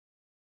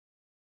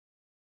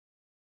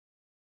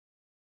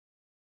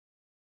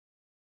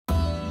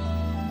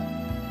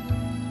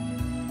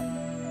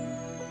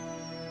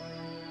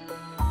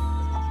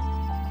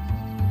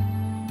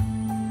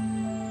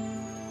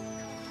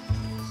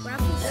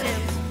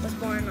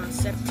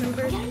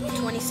September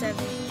 27,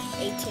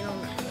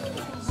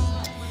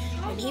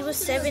 1809. When he was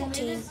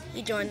 17,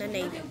 he joined the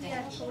Navy.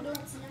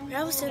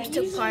 Raphael Semmes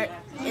took part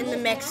in the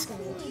Mexican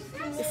War.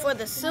 Before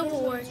the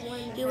Civil War,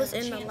 he was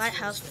in the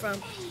lighthouse from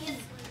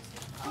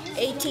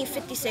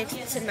 1856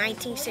 to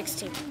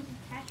 1916.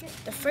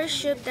 The first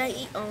ship that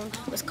he owned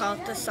was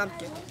called the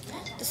Sumter.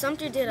 The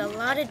Sumter did a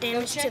lot of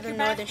damage to the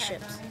northern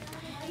ships.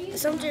 The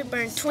Sumter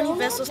burned 20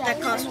 vessels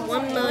that cost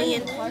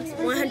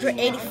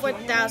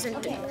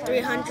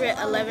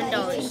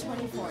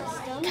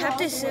 $1,184,311.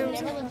 Captain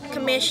Semmes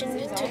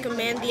commissioned to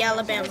command the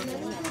Alabama.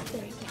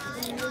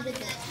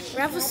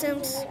 Raphael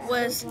Semmes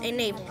was a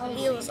naval.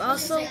 He was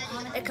also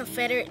a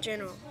Confederate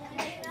general.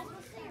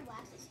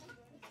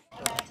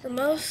 The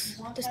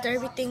most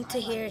disturbing thing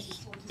to hear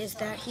is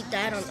that he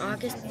died on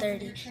August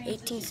 30,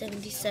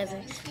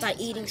 1877 by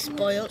eating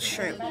spoiled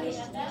shrimp.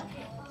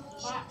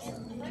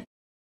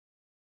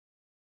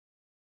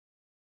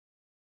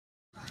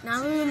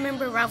 Now we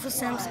remember Raphael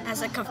Semmes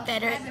as a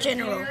Confederate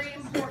general.